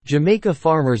Jamaica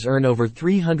farmers earn over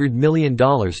 $300 million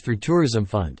through tourism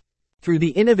fund. Through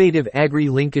the innovative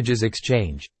Agri-Linkages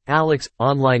Exchange, ALEX,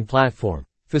 online platform,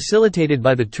 facilitated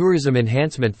by the Tourism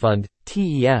Enhancement Fund,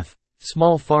 TEF,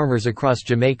 small farmers across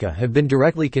Jamaica have been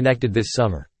directly connected this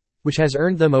summer, which has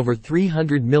earned them over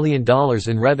 $300 million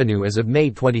in revenue as of May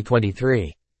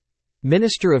 2023.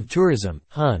 Minister of Tourism,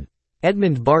 Hon.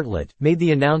 Edmund Bartlett, made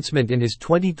the announcement in his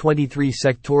 2023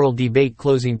 sectoral debate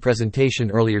closing presentation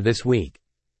earlier this week.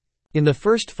 In the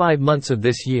first 5 months of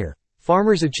this year,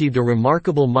 farmers achieved a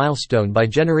remarkable milestone by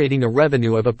generating a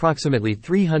revenue of approximately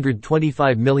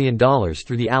 $325 million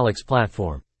through the ALEX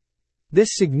platform. This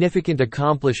significant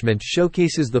accomplishment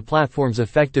showcases the platform's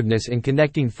effectiveness in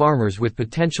connecting farmers with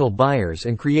potential buyers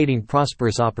and creating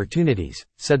prosperous opportunities,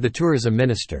 said the tourism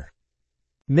minister.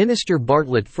 Minister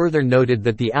Bartlett further noted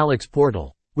that the ALEX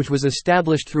portal, which was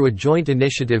established through a joint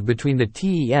initiative between the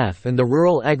TEF and the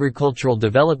Rural Agricultural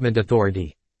Development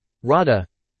Authority, RADA,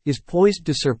 is poised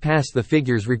to surpass the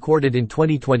figures recorded in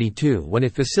 2022 when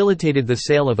it facilitated the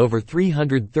sale of over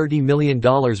 $330 million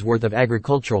worth of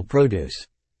agricultural produce.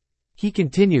 He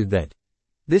continued that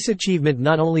this achievement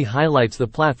not only highlights the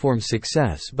platform's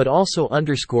success but also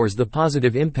underscores the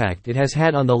positive impact it has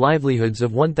had on the livelihoods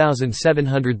of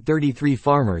 1,733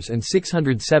 farmers and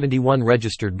 671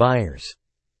 registered buyers.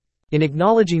 In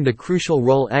acknowledging the crucial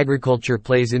role agriculture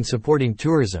plays in supporting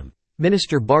tourism,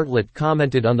 Minister Bartlett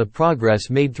commented on the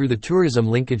progress made through the Tourism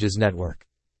Linkages Network.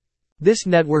 This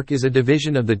network is a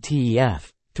division of the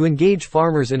TEF, to engage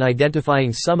farmers in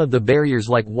identifying some of the barriers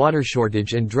like water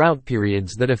shortage and drought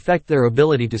periods that affect their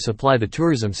ability to supply the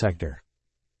tourism sector.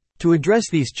 To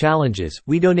address these challenges,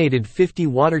 we donated 50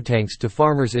 water tanks to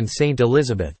farmers in St.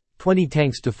 Elizabeth, 20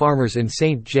 tanks to farmers in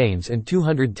St. James and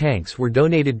 200 tanks were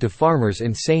donated to farmers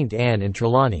in St. Anne and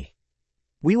Trelawney.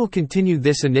 We will continue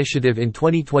this initiative in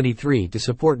 2023 to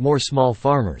support more small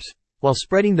farmers, while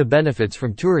spreading the benefits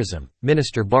from tourism,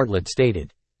 Minister Bartlett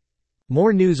stated.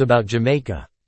 More news about Jamaica.